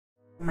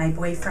My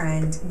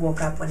boyfriend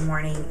woke up one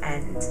morning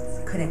and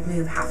couldn't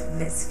move half of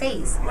his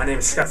face. My name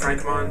is Scott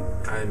Frankemont.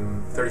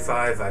 I'm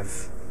 35.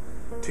 I've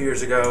 2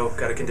 years ago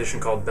got a condition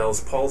called Bell's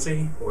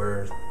palsy,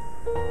 where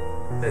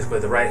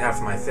basically the right half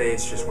of my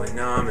face just went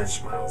numb and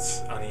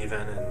smiles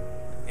uneven, and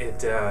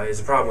it is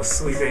a problem with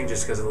sleeping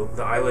just because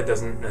the eyelid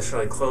doesn't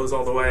necessarily close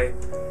all the way,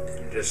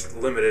 and just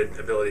limited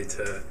ability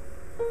to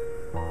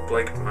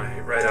blink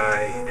my right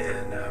eye,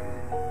 and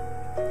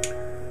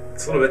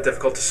it's a little bit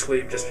difficult to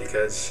sleep just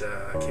because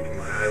keeping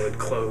my eyelid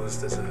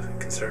closed is a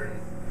concern.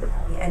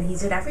 And he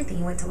did everything.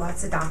 He went to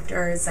lots of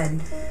doctors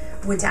and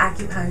went to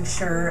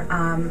acupuncture.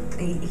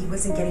 He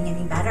wasn't getting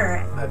any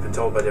better. I've been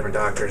told by different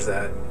doctors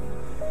that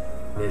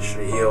it should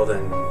be healed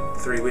in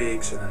 3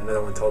 weeks, and then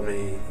another one told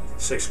me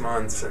 6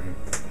 months, and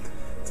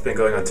it's been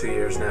going on 2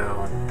 years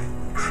now.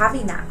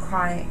 Having that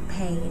chronic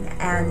pain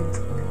and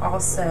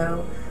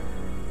also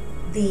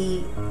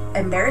the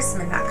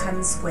embarrassment that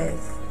comes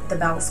with the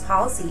Bell's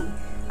palsy,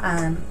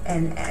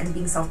 and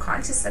being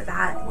self-conscious of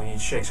that. When you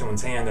shake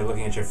someone's hand, they're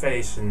looking at your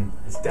face, and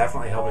it's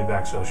definitely helped me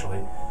back socially.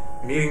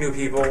 Meeting new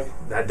people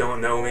that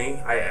don't know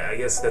me, I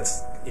guess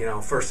that's,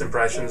 first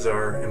impressions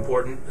are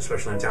important,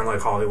 especially in a town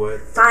like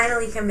Hollywood.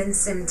 Finally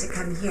convinced him to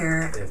come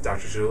here. If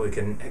Dr. Kousouli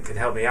can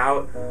help me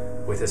out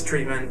with his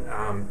treatment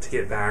to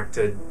get back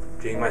to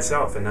being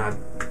myself and not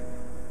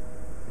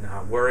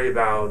worry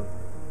about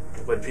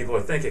what people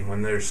are thinking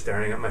when they're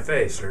staring at my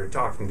face or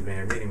talking to me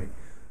or meeting me.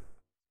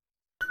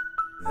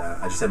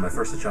 I just had my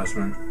first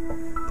adjustment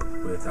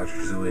with Dr.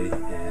 Kousouli,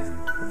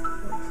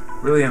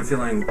 and really I'm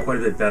feeling quite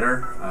a bit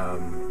better,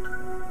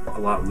 a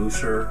lot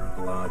looser,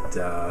 a lot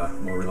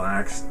more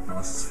relaxed. My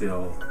muscles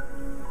feel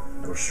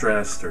more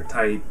stressed or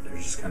tight.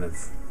 There's just kind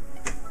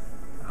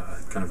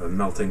of a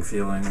melting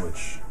feeling,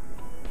 which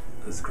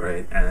is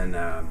great. And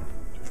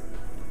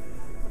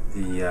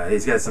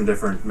he's got some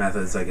different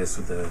methods, I guess,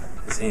 with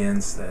his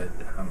hands that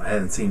I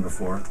hadn't seen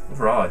before.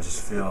 Overall, I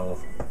just feel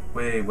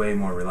way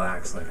more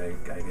relaxed, like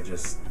I could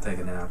just take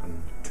a nap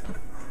and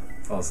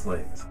fall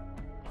asleep.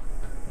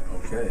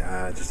 Okay,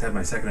 I just had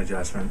my second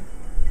adjustment.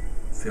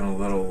 Feeling a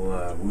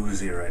little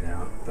woozy right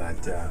now, but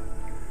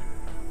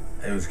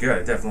it was good.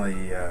 It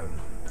definitely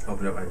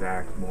opened up my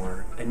back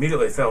more.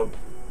 Immediately felt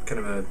kind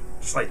of a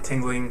slight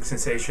tingling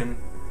sensation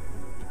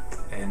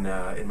in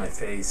my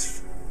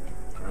face.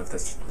 I don't know if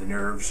that's the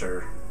nerves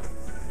or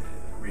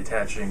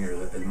reattaching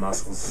or the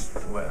muscles.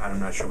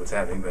 I'm not sure what's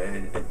happening, but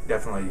it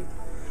definitely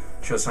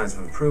shows signs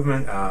of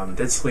improvement.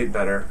 Did sleep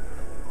better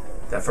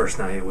that first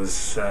night. It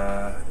was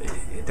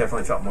it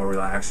definitely felt more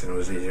relaxed, and it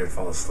was easier to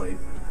fall asleep.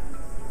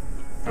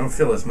 I don't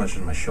feel as much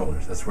in my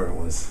shoulders. That's where it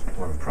was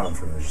more of a problem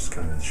for me. It was just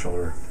kind of the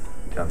shoulder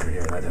down through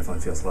here. That definitely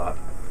feels a lot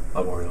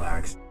more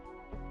relaxed.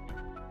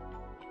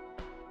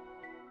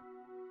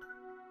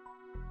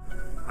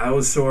 I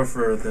was sore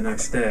for the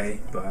next day,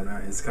 but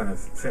it's kind of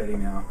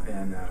fading now,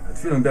 and I'm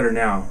feeling better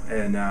now.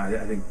 And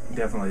I think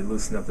definitely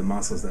loosened up the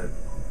muscles that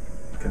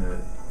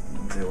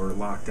they were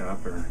locked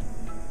up, or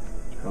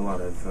had a lot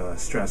of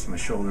stress in my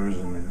shoulders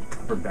and my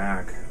upper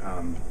back.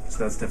 So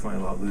that's definitely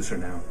a lot looser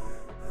now.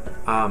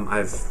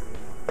 I've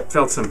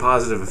felt some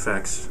positive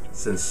effects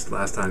since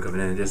last time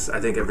coming in. I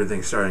think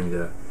everything's starting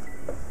to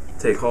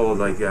take hold.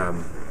 Like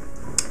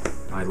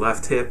my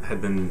left hip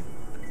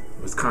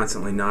was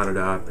constantly knotted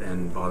up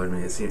and bothered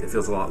me. It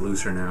feels a lot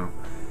looser now,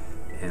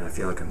 and I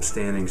feel like I'm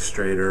standing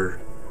straighter.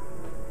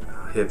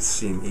 Hips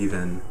seem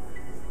even,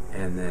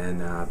 and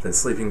then I've been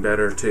sleeping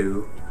better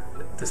too.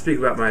 To speak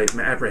about my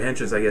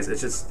apprehensions, I guess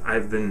it's just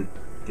I've been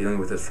dealing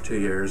with this for 2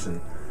 years,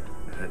 and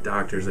I've had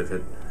doctors, I've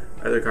had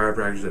other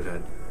chiropractors, I've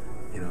had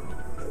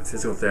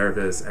physical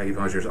therapists,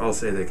 acupuncturists, all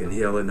say they can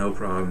heal it, no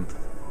problem.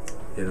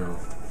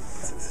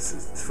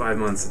 It's 5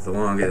 months at the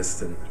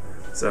longest, and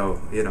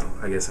so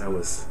I guess I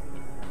was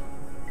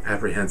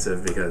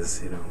apprehensive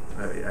because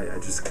I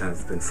just kind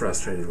of been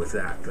frustrated with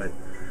that, but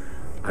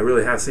I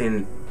really have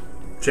seen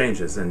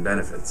changes and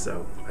benefits,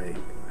 so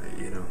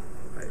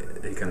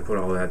they kind of put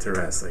all that to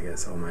rest, I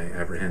guess, all my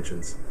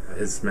apprehensions.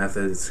 His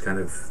method is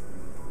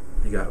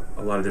you got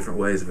a lot of different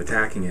ways of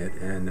attacking it,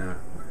 and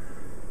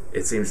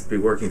it seems to be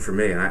working for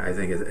me, and I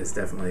think it's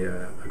definitely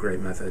a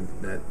great method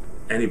that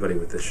anybody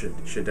with this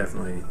should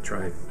definitely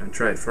try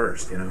it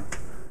first,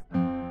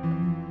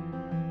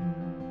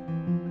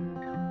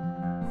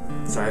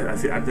 So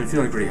I've been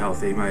feeling pretty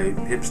healthy. My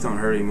hips don't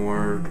hurt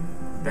anymore,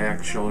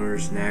 back,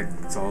 shoulders, neck,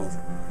 it's all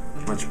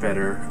much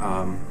better.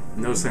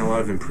 Noticing a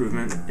lot of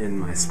improvement in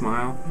my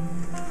smile,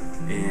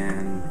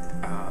 and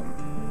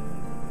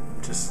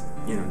just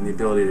the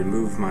ability to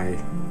move my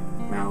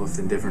mouth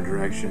in different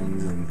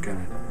directions and kind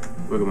of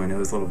wiggle my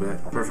nose a little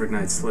bit. Perfect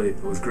night's sleep.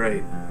 It was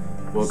great.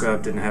 Woke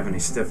up, didn't have any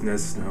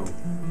stiffness,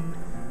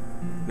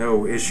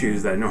 no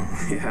issues that I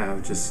normally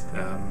have. Just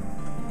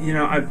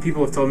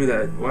people have told me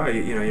that, wow,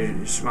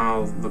 your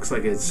smile looks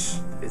like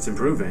it's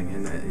improving,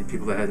 and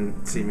people that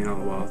hadn't seen me in a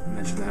while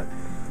mentioned that.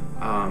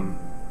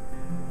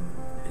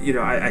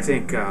 I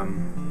think, I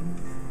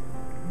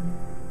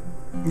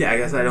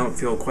guess I don't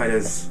feel quite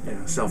as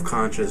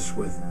self-conscious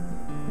with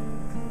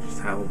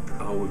just how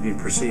it would be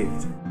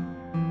perceived.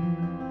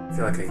 I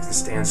feel like I can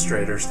stand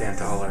straighter, stand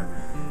taller,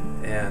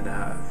 and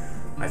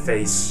my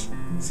face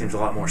seems a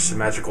lot more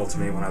symmetrical to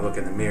me when I look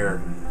in the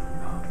mirror.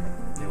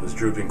 It was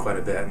drooping quite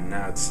a bit, and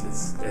now it's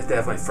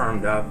definitely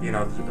firmed up. You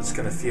know, it's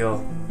gonna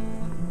feel.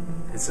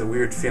 It's a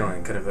weird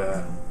feeling, kind of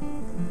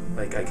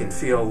like I can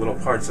feel little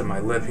parts of my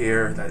lip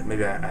here that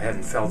maybe I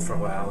hadn't felt for a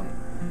while,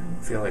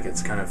 and feel like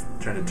it's kind of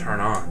trying to turn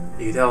on.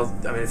 You can tell.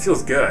 I mean, it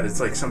feels good. It's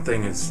like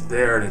something is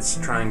there and it's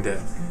trying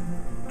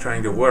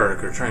to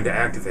work or trying to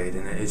activate,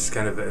 and it's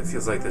kind of. It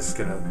feels like this is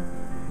gonna.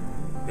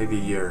 Maybe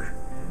you're.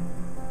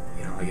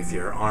 You know, like if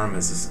your arm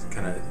is just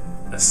kind of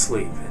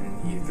asleep and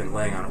you've been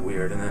laying on it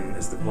weird, and then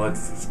as the blood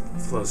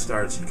flow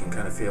starts, you can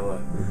kind of feel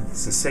a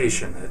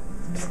sensation that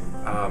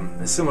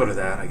is similar to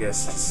that, I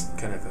guess, just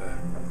kind of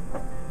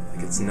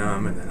like it's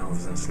numb, and then all of a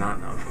sudden it's not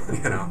numb,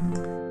 you know.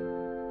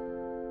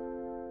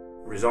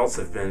 Results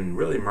have been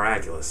really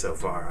miraculous so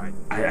far.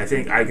 I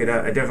think I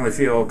definitely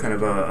feel kind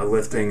of a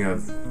lifting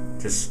of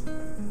just,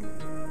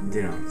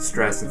 you know,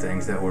 stress and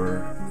things that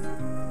were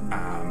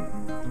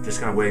just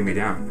kind of weighing me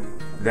down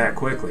that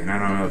quickly, and I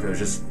don't know if it was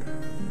just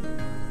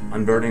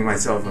unburdening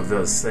myself of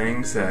those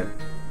things that,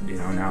 you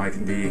know, now I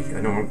can be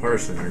a normal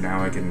person, or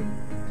now I can,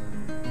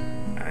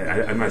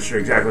 I'm not sure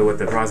exactly what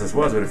the process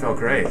was, but it felt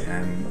great,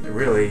 and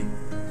really,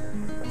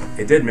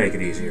 it did make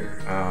it easier,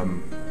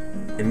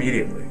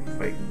 immediately.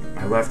 Like,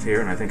 I left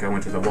here, and I think I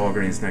went to the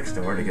Walgreens next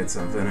door to get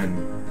something,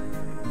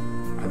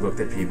 and I looked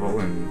at people,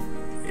 and,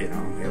 you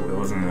know,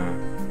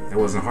 it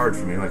wasn't hard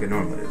for me like it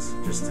normally is,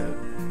 just to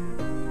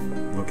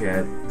look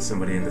at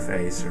somebody in the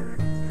face, or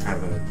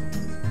have a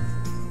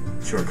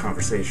short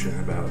conversation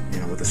about, you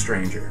know, with a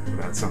stranger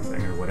about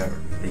something or whatever.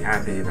 Be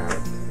happy about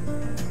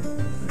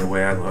the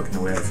way I look and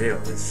the way I feel.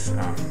 It's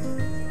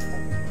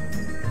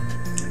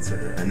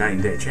a night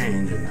and day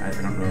change, and I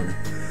don't really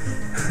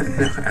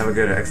have a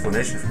good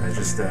explanation for it.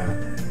 Just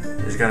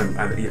kind of,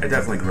 I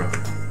definitely grew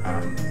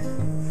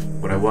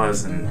what I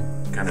was, and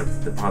kind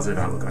of the positive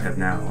outlook I have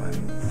now, and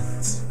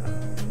it's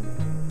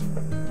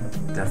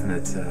a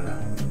definite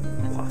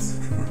plus.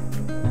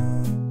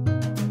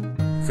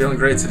 Feeling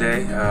great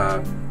today.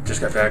 Just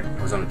got back.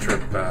 I was on a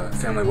trip,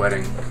 family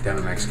wedding down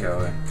in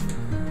Mexico,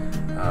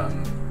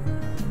 and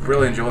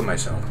really enjoyed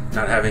myself.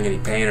 Not having any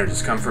pain or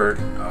discomfort.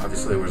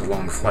 Obviously, there was a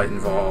long flight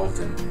involved,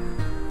 and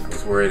I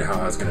was worried how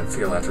I was going to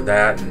feel after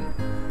that. And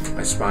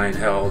my spine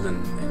held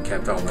and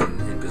kept all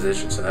in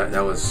position, so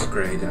that was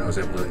great, and I was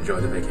able to enjoy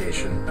the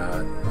vacation.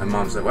 My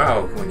mom said,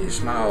 "Wow, when you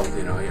smile,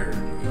 you know, you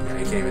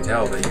can't even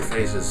tell that your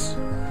face is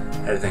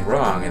anything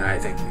wrong," and I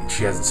think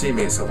she hasn't seen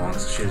me in so long,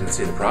 so she didn't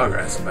see the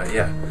progress. But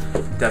yeah,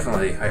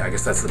 definitely, I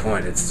guess that's the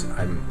point.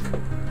 I'm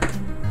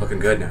looking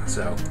good now.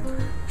 So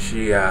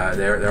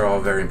they're all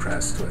very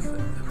impressed with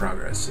the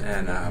progress,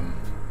 and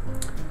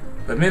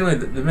but mainly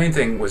the main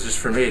thing was just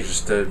for me,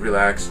 just to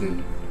relax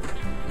and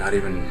not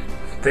even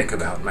think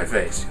about my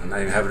face, you know, not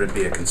even have it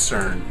be a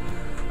concern,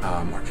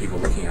 or people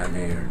looking at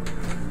me, or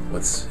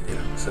what's, you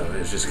know. So it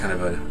was just kind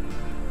of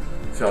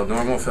felt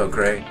normal, felt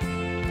great.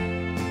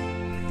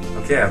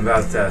 Okay, I'm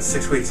about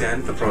 6 weeks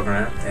into the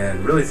program,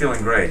 and really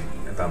feeling great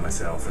about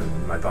myself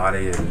and my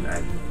body,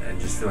 and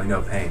just feeling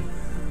no pain.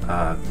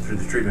 Through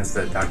the treatments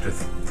that Dr.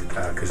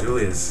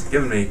 Kousouli has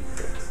given me,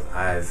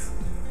 I've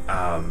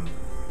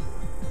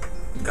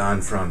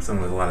gone from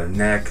someone with a lot of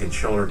neck and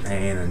shoulder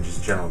pain and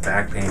just general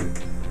back pain,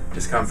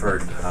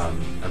 discomfort,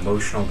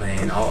 emotional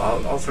pain,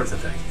 all sorts of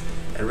things.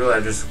 And really,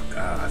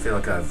 I feel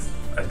like I'm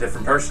a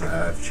different person.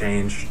 I've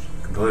changed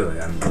completely.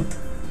 I'm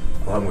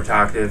a lot more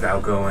talkative,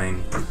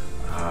 outgoing,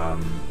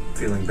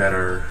 feeling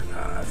better.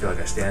 I feel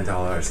like I stand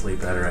taller, I sleep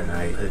better at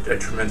night. A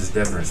tremendous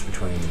difference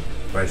between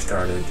where I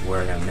started to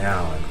where I am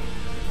now. And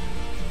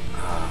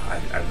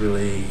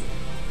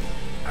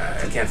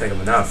I can't thank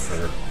him enough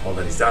for all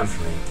that he's done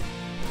for me.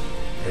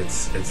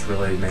 It's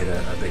really made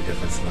a big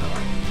difference in my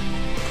life.